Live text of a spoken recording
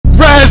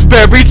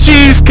Raspberry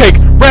cheesecake,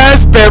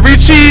 raspberry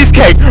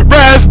cheesecake,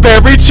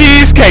 raspberry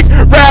cheesecake,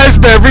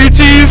 raspberry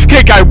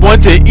cheesecake. I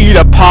want to eat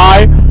a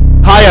pie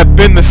high up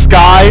in the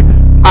sky.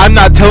 I'm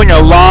not telling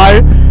a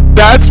lie.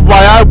 That's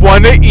why I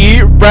wanna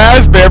eat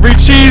raspberry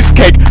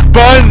cheesecake,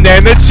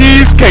 banana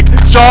cheesecake,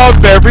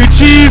 strawberry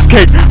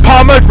cheesecake,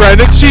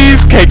 pomegranate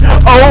cheesecake,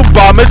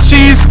 Obama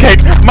cheesecake,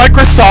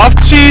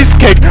 Microsoft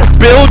cheesecake,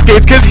 Bill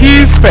Gates 'cause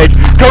he's fake,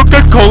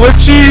 Coca-Cola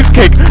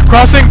cheesecake,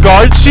 crossing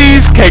guard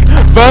cheesecake,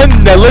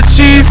 vanilla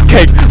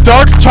cheesecake,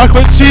 dark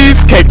chocolate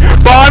cheesecake,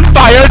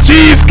 bonfire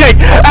cheesecake,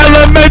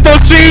 elemental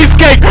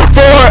cheesecake,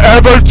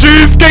 forever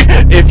cheesecake.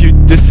 If you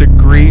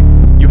disagree,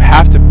 you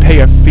have to pay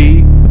a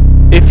fee.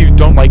 If you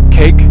don't like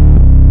cake,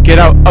 get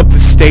out of the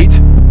state.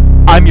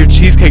 I'm your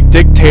cheesecake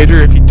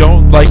dictator. If you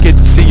don't like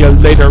it, see you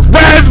later.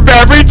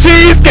 Raspberry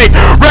cheesecake!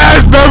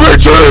 Raspberry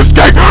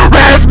cheesecake!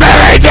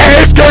 Raspberry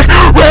cheesecake!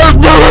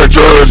 Raspberry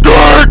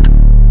cheesecake!